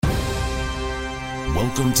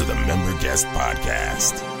Welcome to the Member Guest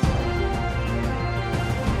Podcast.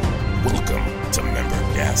 Welcome to Member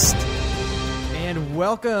Guest. And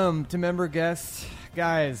welcome to Member Guest.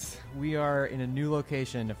 Guys, we are in a new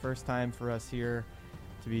location, the first time for us here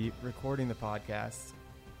to be recording the podcast.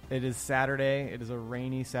 It is Saturday. It is a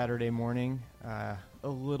rainy Saturday morning. A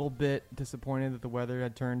little bit disappointed that the weather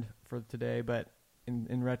had turned for today, but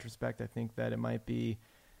in retrospect, I think that it might be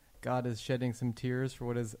God is shedding some tears for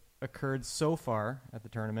what has occurred so far at the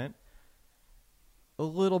tournament. A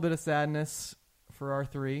little bit of sadness for our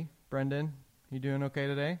three. Brendan, you doing okay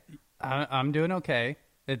today? I'm doing okay.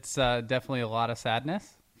 It's definitely a lot of sadness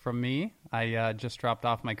from me. I just dropped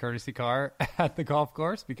off my courtesy car at the golf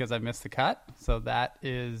course because I missed the cut. So that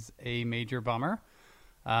is a major bummer.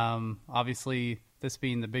 Obviously, this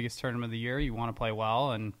being the biggest tournament of the year, you want to play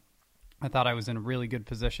well. And I thought I was in a really good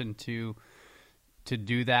position to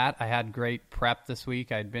do that. I had great prep this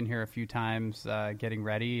week. I'd been here a few times getting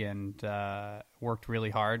ready and worked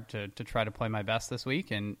really hard to try to play my best this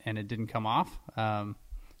week, and it didn't come off.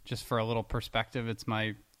 Just for a little perspective, it's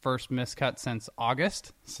my first miscut since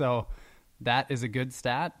August, so that is a good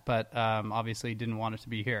stat, but obviously didn't want it to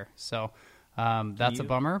be here. So that's a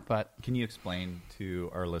bummer. But can you explain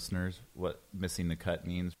to our listeners what missing the cut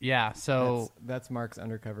means? Yeah, so that's Mark's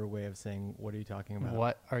undercover way of saying, what are you talking about?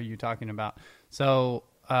 What are you talking about? So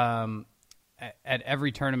at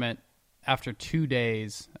every tournament, after 2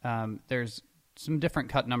 days, there's some different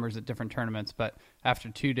cut numbers at different tournaments, but after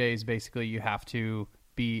 2 days, basically you have to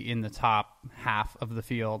be in the top half of the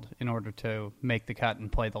field in order to make the cut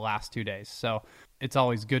and play the last 2 days. So it's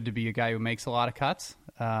always good to be a guy who makes a lot of cuts.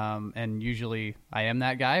 And usually I am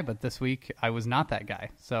that guy, but this week I was not that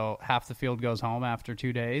guy. So half the field goes home after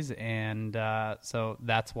 2 days. And so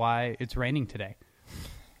that's why it's raining today.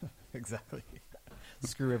 Exactly.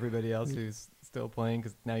 Screw everybody else who's still playing,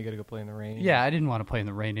 because now you got to go play in the rain. Yeah, I didn't want to play in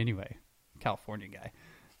the rain anyway. California guy.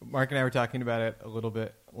 Mark and I were talking about it a little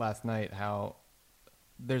bit last night, how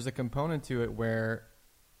there's a component to it where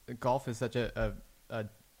golf is such a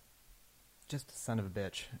just a son of a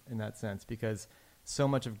bitch in that sense, because so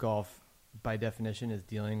much of golf by definition is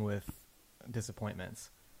dealing with disappointments,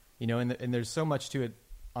 you know, and there's so much to it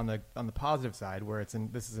on the positive side, where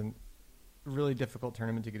this is a really difficult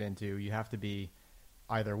tournament to get into. You have to be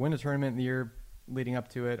either win a tournament in the year leading up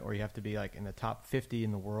to it, or you have to be like in the top 50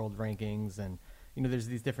 in the world rankings, and you know, there's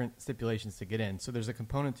these different stipulations to get in. So there's a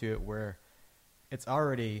component to it where it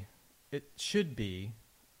should be,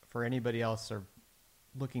 for anybody else or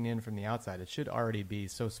looking in from the outside, it should already be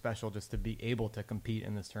so special just to be able to compete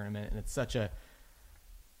in this tournament. And it's such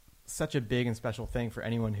a big and special thing for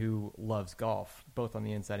anyone who loves golf, both on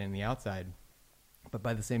the inside and the outside. But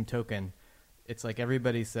by the same token, it's like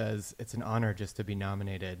everybody says it's an honor just to be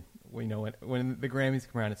nominated. We know when the Grammys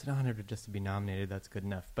come around, it's an honor just to be nominated. That's good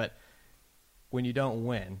enough. But when you don't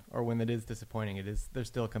win, or when it is disappointing, there's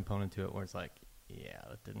still a component to it where it's like, yeah,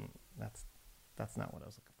 that's not what I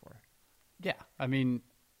was looking for. Yeah, I mean,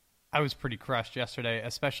 I was pretty crushed yesterday,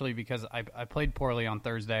 especially because I played poorly on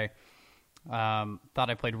Thursday. Thought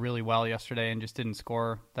I played really well yesterday and just didn't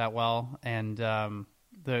score that well. And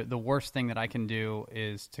the worst thing that I can do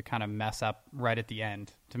is to kind of mess up right at the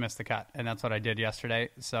end to miss the cut. And that's what I did yesterday.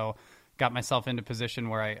 So got myself into position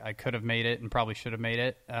where I could have made it and probably should have made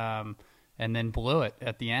it, and then blew it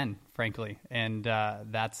at the end, frankly. And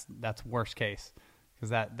that's worst case, because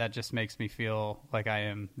that just makes me feel like I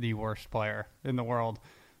am the worst player in the world.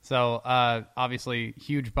 So obviously,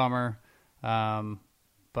 huge bummer,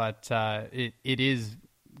 but it is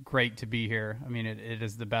great to be here. I mean, it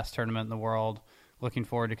is the best tournament in the world. Looking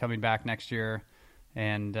forward to coming back next year,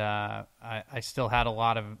 and I still had a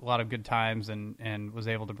lot of good times, and was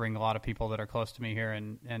able to bring a lot of people that are close to me here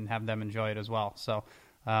and have them enjoy it as well. So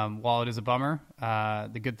while it is a bummer,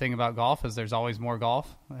 the good thing about golf is there's always more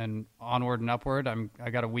golf, and onward and upward. I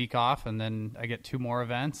got a week off, and then I get 2 more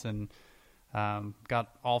events, and got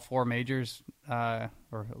all 4 majors, or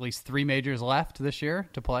at least 3 majors left this year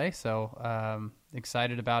to play. So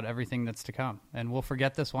excited about everything that's to come, and we'll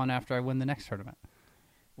forget this one after I win the next tournament.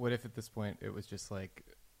 What if at this point it was just like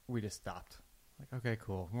we just stopped? Like, okay,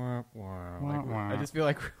 cool. I just feel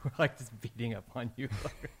like we're like just beating up on you.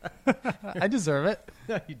 I deserve it.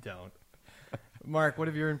 No, you don't. Mark, what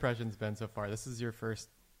have your impressions been so far? This is your first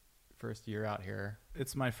year out here.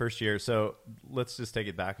 It's my first year, so let's just take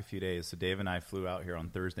it back a few days. So Dave and I flew out here on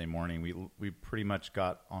Thursday morning. We pretty much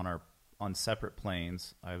got on separate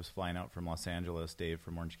planes. I was flying out from Los Angeles, Dave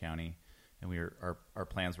from Orange County, and our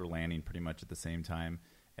plans were landing pretty much at the same time.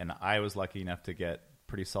 And I was lucky enough to get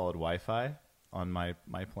pretty solid Wi-Fi on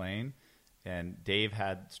my plane, and Dave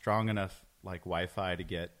had strong enough like Wi-Fi to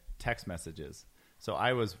get text messages. So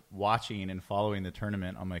I was watching and following the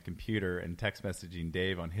tournament on my computer and text messaging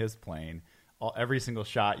Dave on his plane. Every single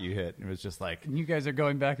shot you hit, it was just like... And you guys are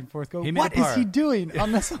going back and forth going, He made what a par. is he doing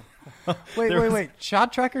on this? Wait.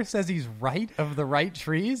 Shot tracker says he's right of the right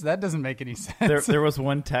trees? That doesn't make any sense. There was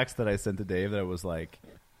one text that I sent to Dave that was like,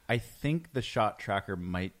 I think the shot tracker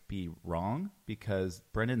might be wrong because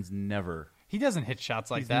Brendan's never... He doesn't hit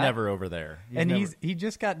shots like He's that. never over there. He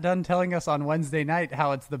just got done telling us on Wednesday night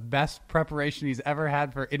how it's the best preparation he's ever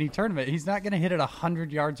had for any tournament. He's not going to hit it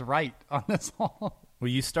 100 yards right on this hole. Well,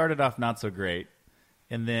 you started off not so great,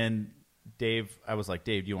 and then I was like,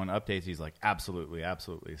 Dave, do you want updates? He's like, absolutely.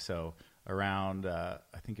 So around, I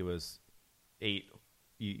think it was 8,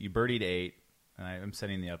 you birdied 8, and I'm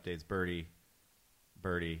sending the updates, birdie,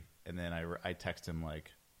 and then I text him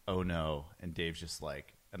like, oh no, and Dave's just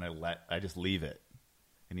like, and I just leave it,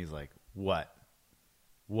 and he's like, what?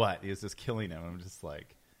 He was just killing him. I'm just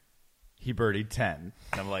like, he birdied 10,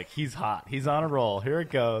 and I'm like, he's hot, he's on a roll, here it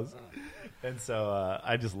goes. And so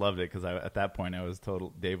I just loved it because at that point I was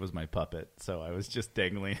Dave was my puppet, so I was just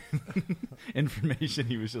dangling information.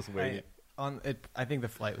 He was just waiting. I think the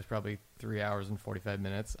flight was probably 3 hours and 45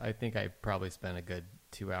 minutes. I think I probably spent a good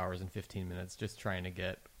 2 hours and 15 minutes just trying to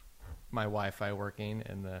get my Wi-Fi working,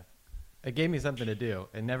 and it gave me something to do.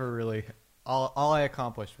 It never really all I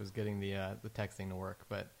accomplished was getting the texting to work.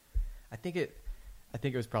 But I think it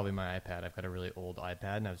was probably my iPad. I've got a really old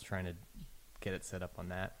iPad, and I was trying to get it set up on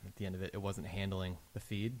that. At the end of it, it wasn't handling the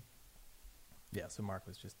feed. Yeah, so Mark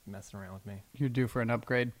was just messing around with me. You're due for an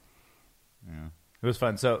upgrade. Yeah, it was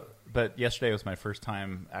fun. But yesterday was my first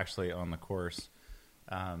time actually on the course.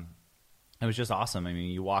 It was just awesome. I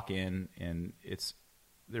mean, you walk in and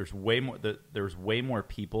there's way more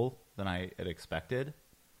people than I had expected,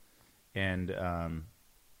 and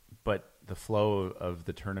but the flow of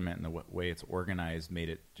the tournament and the way it's organized made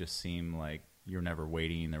it just seem like you're never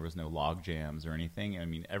waiting. There was no log jams or anything. I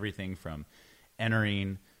mean, everything from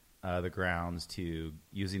entering the grounds to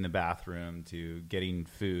using the bathroom to getting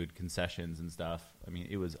food, concessions and stuff. I mean,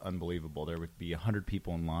 it was unbelievable. There would be 100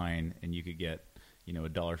 people in line, and you could get, a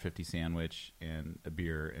 $1.50 sandwich and a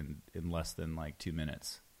beer in less than like 2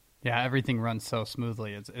 minutes. Yeah, everything runs so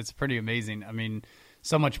smoothly. It's pretty amazing. I mean,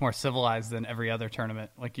 so much more civilized than every other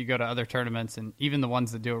tournament. Like, you go to other tournaments, and even the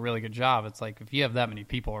ones that do a really good job, it's like if you have that many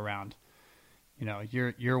people around,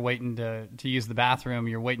 you're waiting to use the bathroom,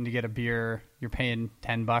 you're waiting to get a beer, you're paying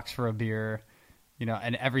 $10 for a beer,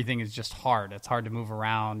 and everything is just hard. It's hard to move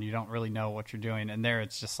around. You don't really know what you're doing. And there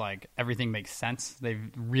it's just like everything makes sense. They've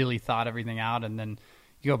really thought everything out. And then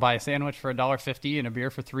you go buy a sandwich for $1.50 and a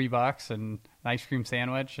beer for $3 and an ice cream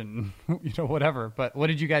sandwich and whatever. But what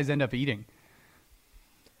did you guys end up eating?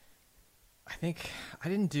 I think I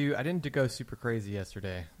didn't go super crazy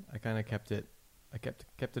yesterday. I kind of kept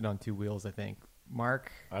it on 2 wheels, I think.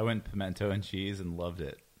 Mark, I went pimento and cheese and loved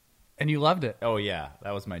it. And you loved it. Oh yeah,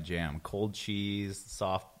 that was my jam. Cold cheese,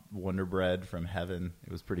 soft Wonder Bread from heaven.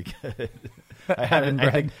 It was pretty good.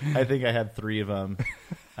 I think I had 3 of them.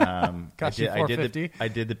 Cost you $4.50. I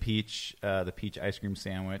did the peach ice cream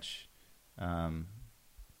sandwich.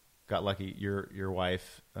 Got lucky. Your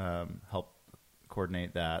wife helped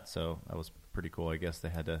coordinate that, so that was pretty cool. I guess they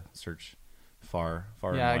had to search far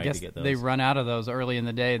and wide I guess to get those. They run out of those early in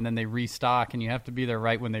the day, and then they restock, and you have to be there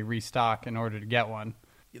right when they restock in order to get one.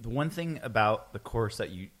 The one thing about the course that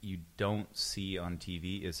you don't see on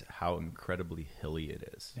TV is how incredibly hilly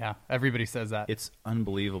it is. Yeah, everybody says that. It's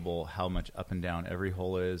unbelievable how much up and down every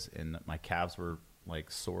hole is, and my calves were like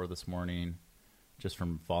sore this morning just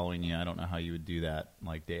from following you. I don't know how you would do that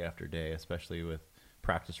like day after day, especially with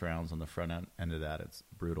practice rounds on the front end of that. It's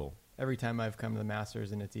brutal. Every time I've come to the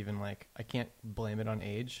Masters, and it's even like, I can't blame it on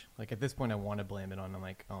age. Like, at this point, I want to blame it on, I'm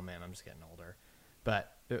like, oh man, I'm just getting older.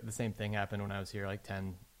 But the same thing happened when I was here like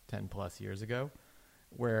 10 plus years ago,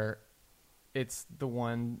 where it's the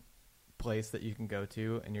one place that you can go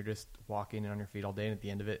to and you're just walking on your feet all day, and at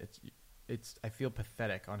the end of it, it's I feel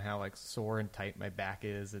pathetic on how like sore and tight my back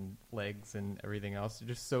is and legs and everything else. You're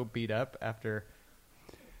just so beat up after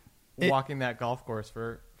walking that golf course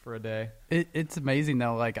for a day. It's amazing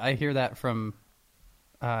though. Like, I hear that from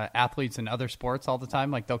athletes in other sports all the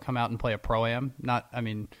time. Like, they'll come out and play a pro-am, not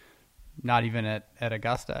even at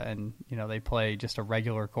Augusta, and they play just a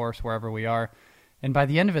regular course wherever we are, and by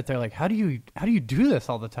the end of it they're like, how do you do this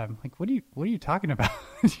all the time? Like, what are you talking about?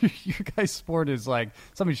 Your guys' sport is like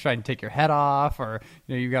somebody's trying to take your head off, or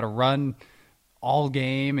you got to run all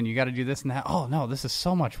game and you got to do this and that. Oh no, this is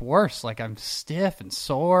so much worse. Like, I'm stiff and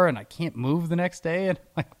sore and I can't move the next day, and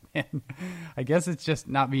I'm like, man, I guess it's just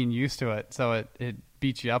not being used to it, so it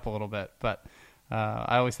beats you up a little bit. But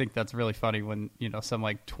I always think that's really funny when, some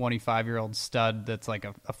like 25-year-old stud that's like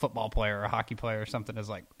a football player or a hockey player or something is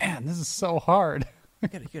like, man, this is so hard. You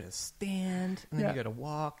gotta stand, and then you gotta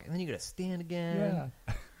walk, and then you gotta stand again.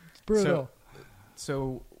 Yeah. It's brutal.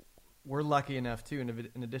 So we're lucky enough, too,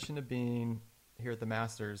 in addition to being here at the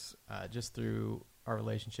Masters, just through our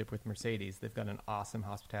relationship with Mercedes, they've got an awesome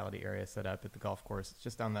hospitality area set up at the golf course. It's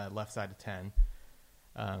just on the left side of 10.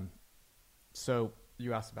 So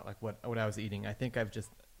you asked about like what I was eating. I think I've just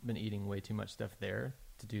been eating way too much stuff there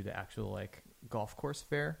to do the actual like golf course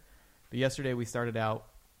fare. But yesterday we started out,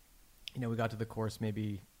 we got to the course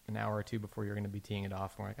maybe an hour or two before you're going to be teeing it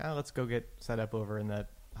off. We're like, let's go get set up over in the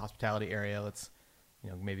hospitality area. Let's,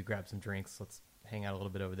 maybe grab some drinks. Let's hang out a little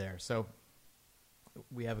bit over there. So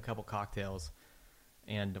we have a couple cocktails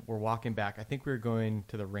and we're walking back. I think we were going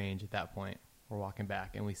to the range at that point. We're walking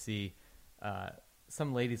back and we see,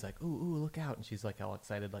 some lady's like, ooh, look out. And she's like all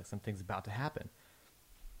excited, like something's about to happen.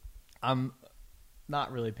 I'm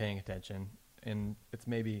not really paying attention. And it's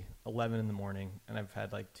maybe 11 in the morning. And I've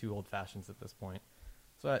had like 2 old fashions at this point.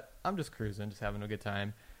 So I'm just cruising, just having a good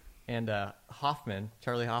time. And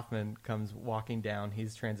Charlie Hoffman comes walking down.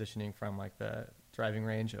 He's transitioning from like the driving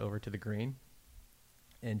range over to the green.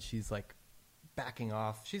 And she's like backing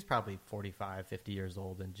off. She's probably 45, 50 years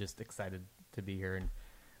old and just excited to be here and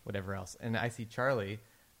whatever else. And I see Charlie,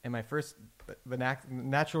 and my the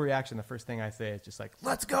natural reaction, the first thing I say is just like,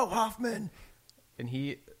 let's go, Hoffman. And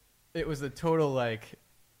it was a total like,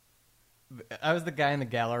 I was the guy in the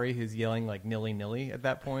gallery who's yelling like nilly nilly at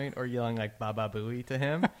that point, or yelling like baba booey to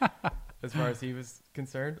him as far as he was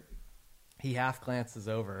concerned. He half glances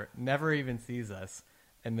over, never even sees us,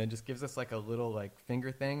 and then just gives us like a little like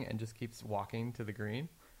finger thing and just keeps walking to the green.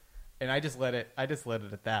 And I just let it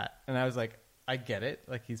at that. And I was like, I get it.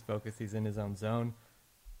 Like he's focused. He's in his own zone.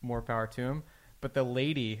 More power to him. But the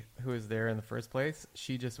lady who was there in the first place,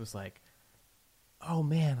 she just was like, oh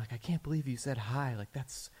man, like I can't believe you said hi. Like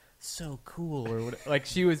that's so cool. Or what, like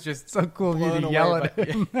she was just so cool of you to yell at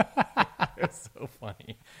him. It was so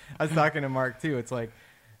funny. I was talking to Mark too. It's like,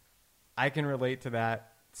 I can relate to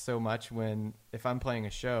that so much if I'm playing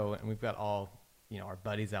a show and we've got all, our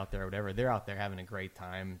buddies out there or whatever, they're out there having a great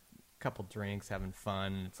time, couple drinks, having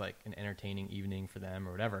fun, and it's like an entertaining evening for them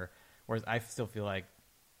or whatever. Whereas I still feel like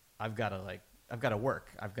I've got to work.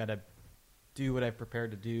 I've got to do what I've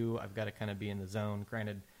prepared to do. I've got to kind of be in the zone.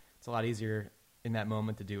 Granted, it's a lot easier in that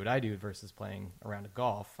moment to do what I do versus playing a round of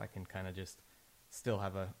golf. I can kind of just still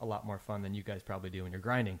have a lot more fun than you guys probably do when you're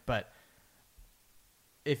grinding. But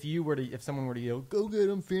if someone were to yell, go get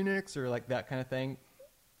him, Phoenix, or like that kind of thing,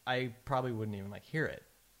 I probably wouldn't even like hear it.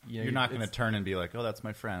 You're not going to turn and be like, oh, that's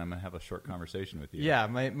my friend. I'm going to have a short conversation with you. Yeah,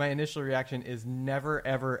 my initial reaction is never,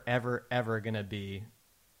 ever, ever, ever going to be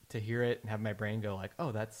to hear it and have my brain go like,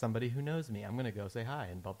 oh, that's somebody who knows me. I'm going to go say hi.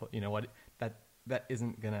 And you know what? That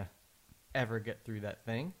isn't going to ever get through that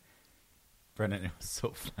thing. Brendan, it was so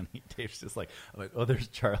funny. Dave's just like, I'm like, oh, there's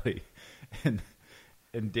Charlie.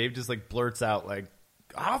 And Dave just like blurts out like,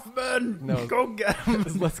 Hoffman, no, go get him.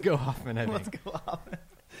 Let's go Hoffman, I think. Let's go Hoffman.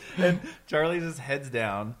 And Charlie's just heads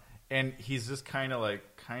down, and he's just kind of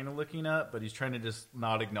looking up, but he's trying to just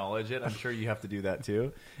not acknowledge it. I'm sure you have to do that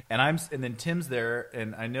too. And then Tim's there,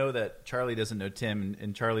 and I know that Charlie doesn't know Tim,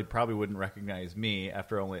 and Charlie probably wouldn't recognize me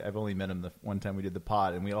I've only met him the one time we did the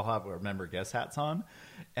pod, and we all have our member guest hats on.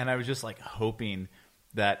 And I was just like hoping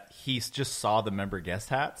that he just saw the member guest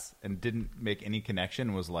hats and didn't make any connection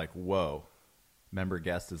and was like, whoa. Member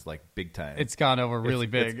guest is like big time. It's gone over really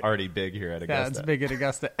big. It's already big here at Augusta. Yeah, it's big at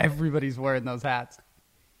Augusta. Everybody's wearing those hats.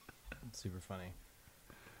 It's super funny.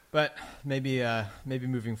 But maybe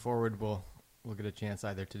moving forward, we'll get a chance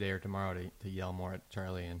either today or tomorrow to yell more at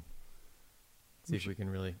Charlie and see if we can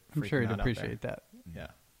really. I'm sure he'd appreciate that. Yeah.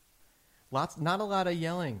 Not a lot of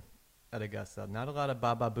yelling at Augusta. Not a lot of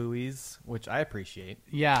baba booies, which I appreciate.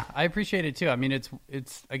 Yeah, I appreciate it too. I mean,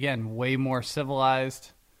 it's again way more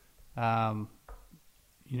civilized.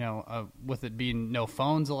 With it being no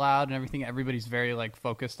phones allowed and everything, everybody's very like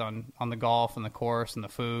focused on the golf and the course and the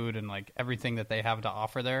food and like everything that they have to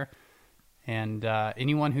offer there. And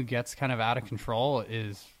anyone who gets kind of out of control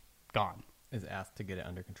is gone. Is asked to get it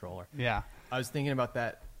under control. Yeah. I was thinking about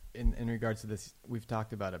that in regards to this. We've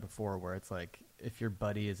talked about it before, where it's like if your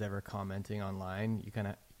buddy is ever commenting online,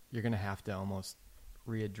 you're gonna have to almost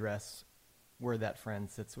readdress where that friend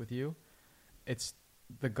sits with you. It's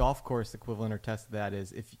the golf course equivalent or test of that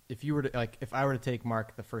is if you were to if I were to take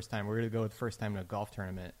Mark the first time, we're going to go with the first time in a golf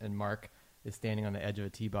tournament, and Mark is standing on the edge of a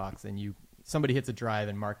tee box, and somebody hits a drive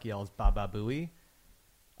and Mark yells "Baba Booey,"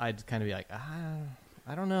 I'd kind of be like,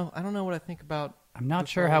 I don't know. I don't know what I think about. I'm not this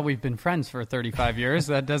sure whole- how we've been friends for 35 years.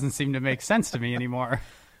 That doesn't seem to make sense to me anymore.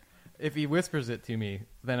 If he whispers it to me,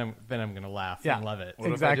 then I'm gonna laugh Yeah. and love it. What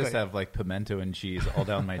if Exactly. I just have like pimento and cheese all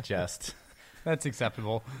down my chest? That's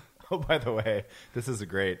acceptable. Oh, by the way, this is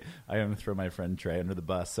great. I am going to throw my friend Trey under the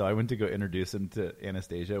bus. So I went to go introduce him to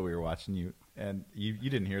Anastasia. We were watching you, and you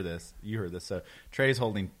didn't hear this. You heard this. So Trey's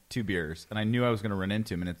holding 2 beers, and I knew I was going to run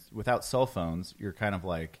into him. And it's without cell phones, you're kind of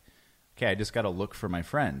like, okay, I just got to look for my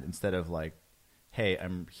friend instead of like, hey,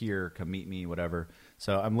 I'm here, come meet me, whatever.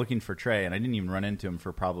 So I'm looking for Trey, and I didn't even run into him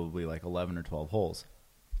for probably like 11 or 12 holes.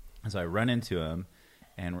 And so I run into him,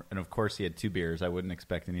 and of course he had 2 beers. I wouldn't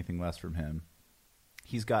expect anything less from him.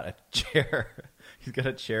 He's got a chair. He's got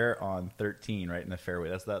a chair on 13 right in the fairway.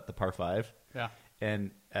 That's the par 5. Yeah.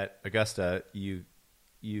 And at Augusta, you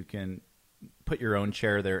can put your own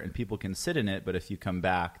chair there, and people can sit in it. But if you come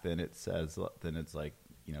back, then it's like,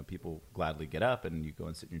 you know, people gladly get up and you go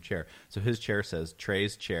and sit in your chair. So his chair says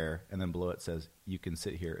Trey's chair, and then below it says you can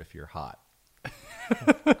sit here if you're hot.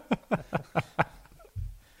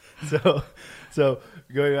 So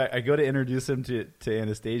going back, I go to introduce him to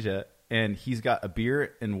Anastasia, and he's got a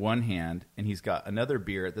beer in one hand, and he's got another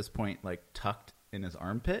beer at this point like tucked in his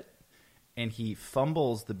armpit, and he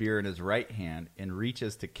fumbles the beer in his right hand and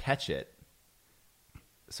reaches to catch it.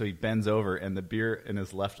 So he bends over, and the beer in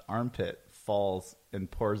his left armpit falls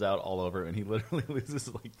and pours out all over, and he literally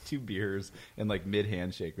loses like 2 beers in like mid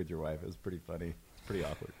handshake with your wife. It was pretty funny. It's pretty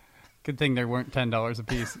awkward. Good thing there weren't $10 a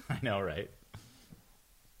piece. I know, right?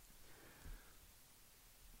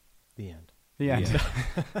 The end. The end.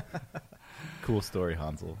 Yeah. Cool story,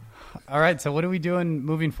 Hansel. All right, so what are we doing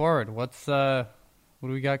moving forward? What do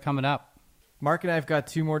we got coming up? Mark and I have got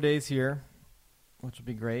 2 more days here, which will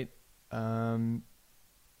be great. Then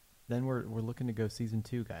we're looking to go season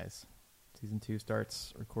 2, guys. Season 2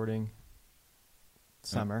 starts recording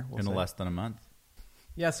summer. In less than a month.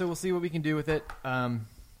 Yeah, so we'll see what we can do with it. I'm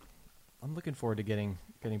looking forward to getting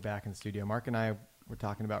back in the studio. Mark and I were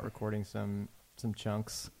talking about recording some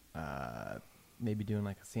chunks. Maybe doing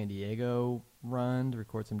like a San Diego run to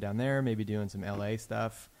record some down there. Maybe doing some LA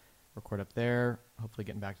stuff, record up there. Hopefully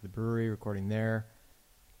getting back to the brewery, recording there.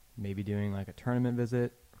 Maybe doing like a tournament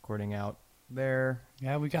visit, recording out there.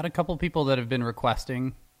 Yeah, we got a couple people that have been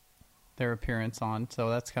requesting their appearance on, so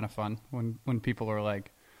that's kind of fun when people are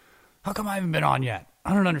like, how come I haven't been on yet?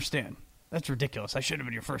 I don't understand. That's ridiculous. I should have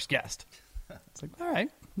been your first guest. It's like, all right,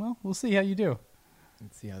 well, we'll see how you do.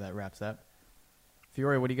 Let's see how that wraps up.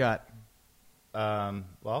 Fiore, what do you got?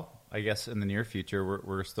 Well, I guess in the near future,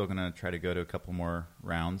 we're still going to try to go to a couple more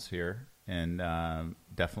rounds here, and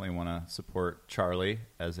definitely want to support Charlie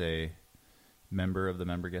as a member of the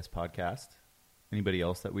Member Guest podcast. Anybody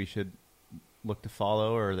else that we should look to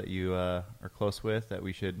follow, or that you are close with, that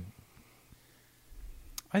we should?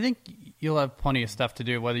 I think you'll have plenty of stuff to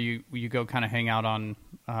do, whether you go kind of hang out on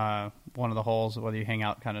one of the holes, whether you hang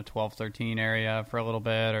out kind of 12, 13 area for a little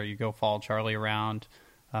bit, or you go follow Charlie around.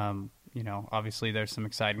 You know, obviously there's some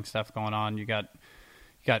exciting stuff going on. You got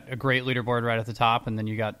a great leaderboard right at the top, and then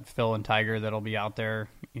you got Phil and Tiger that'll be out there,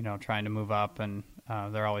 you know, trying to move up, and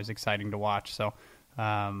they're always exciting to watch. So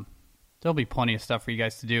there'll be plenty of stuff for you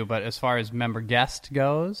guys to do. But as far as member guest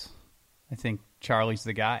goes, I think Charlie's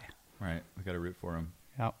the guy. Right, we got to root for him.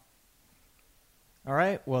 Yep. All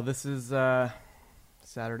right. Well, this is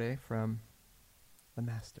Saturday from the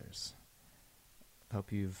Masters.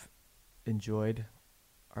 Hope you've enjoyed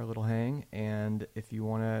our little hang, and if you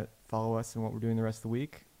want to follow us in what we're doing the rest of the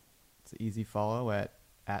week, it's an easy follow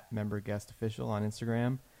at memberguestofficial on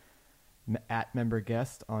Instagram, at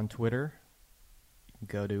memberguest on Twitter. You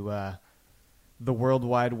can go to the World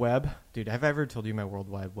Wide Web. Dude, have I ever told you my World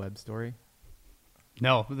Wide Web story?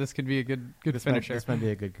 No, this could be a good This finisher. might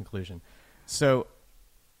be a good conclusion. So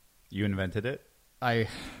You invented it? I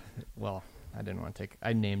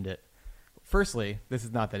named it. Firstly, this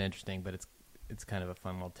is not that interesting, but it's kind of a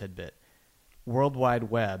fun little tidbit. World Wide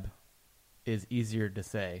Web is easier to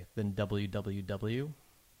say than www.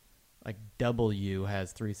 Like W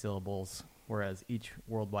has 3 syllables, whereas each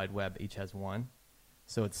World Wide Web each has 1.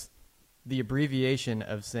 So it's the abbreviation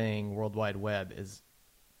of saying World Wide Web is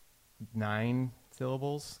 9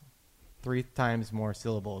 syllables, 3 times more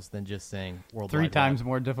syllables than just saying World Wide 3 Web. times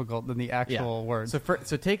more difficult than the actual word. So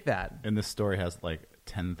take that, And this story has like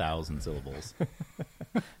 10,000 syllables.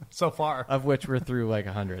 So far. of which we're through like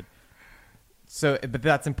 100. So, but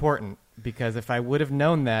that's important because if I would have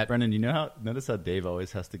known that, Brendan, notice how Dave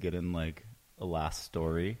always has to get in like a last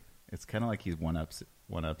story? It's kind of like he's one-ups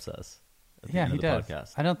us. At the Yeah, end he of the does.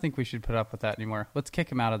 podcast. I don't think we should put up with that anymore. Let's kick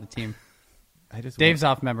him out of the team. I just Dave's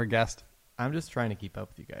off member guest. I'm just trying to keep up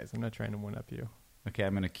with you guys. I'm not trying to one up you. Okay,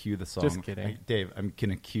 I'm going to cue the song. Just kidding. Hey, Dave, I'm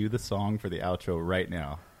going to cue the song for the outro right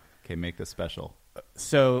now. Okay, make this special.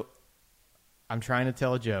 So, I'm trying to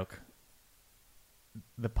tell a joke.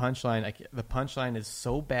 The punchline is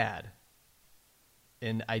so bad,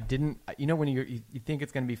 and I didn't. You know when you think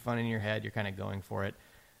it's going to be fun in your head, you're kind of going for it.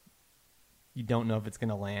 You don't know if it's going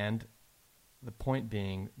to land. The point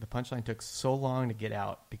being, the punchline took so long to get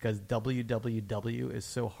out because WWW is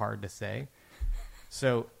so hard to say.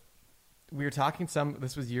 So we were talking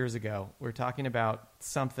this was years ago. We were talking about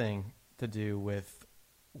something to do with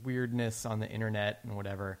weirdness on the internet and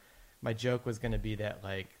whatever. My joke was going to be that,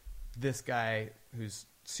 like, this guy who's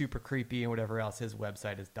super creepy and whatever else, his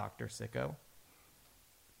website is Dr. Sicko.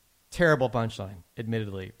 Terrible punchline,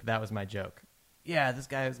 admittedly, but that was my joke. Yeah, this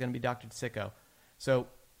guy is going to be Dr. Sicko. So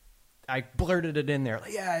I blurted it in there.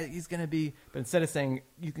 Like, yeah, he's going to be... But instead of saying,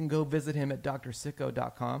 you can go visit him at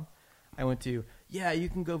drsicko.com, I went to, yeah, you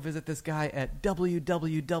can go visit this guy at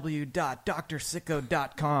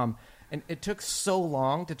www.drsicko.com. And it took so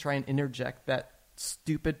long to try and interject that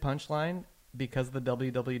stupid punchline because of the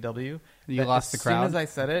www. You lost the crowd? As soon as I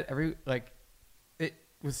said it, it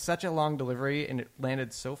was such a long delivery and it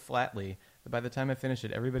landed so flatly that by the time I finished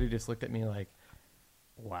it, everybody just looked at me like,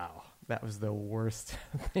 wow, that was the worst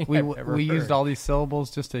thing I've ever heard. We used all these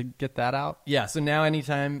syllables just to get that out? Yeah, so now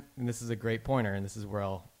anytime, and this is a great pointer, and this is where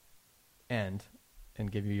I'll end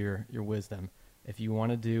and give you your wisdom. If you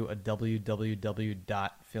want to do a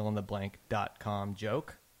www.fillintheblank.com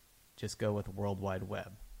joke, just go with World Wide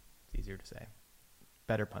Web. It's easier to say.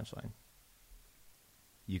 Better punchline.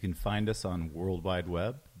 You can find us on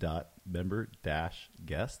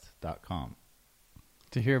worldwideweb.member-guest.com.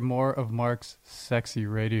 To hear more of Mark's sexy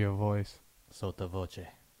radio voice. Sotto voce.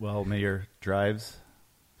 Well, may your drives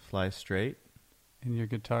fly straight. And your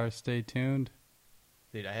guitar stay tuned.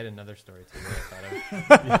 Dude, I had another story too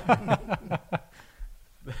that I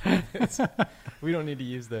thought of. We don't need to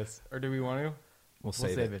use this. Or do we want to? We'll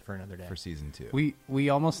save it for another day. For season 2. We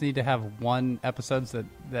almost need to have one episode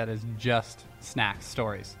that is just snack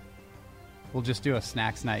stories. We'll just do a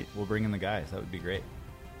snacks night. We'll bring in the guys. That would be great.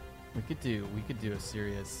 We could do a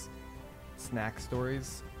serious snack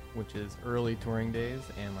stories, which is early touring days,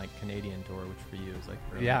 and like Canadian tour, which for you is like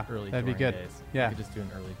early that'd be touring good. days. Yeah, we could just do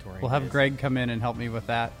an early touring. We'll have days. Greg come in and help me with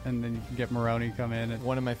that, and then you can get Maroney come in. And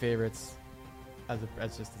one of my favorites, as a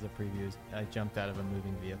preview, is I jumped out of a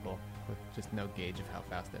moving vehicle with just no gauge of how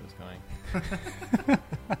fast I was going.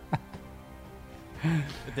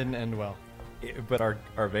 It didn't end well. But our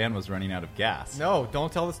van was running out of gas. No,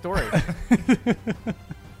 don't tell the story.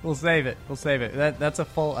 We'll save it. That's a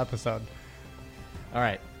full episode. All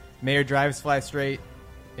right. May your drives fly straight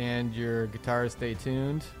and your guitars stay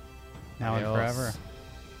tuned. Now and forever.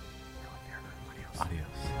 Adios.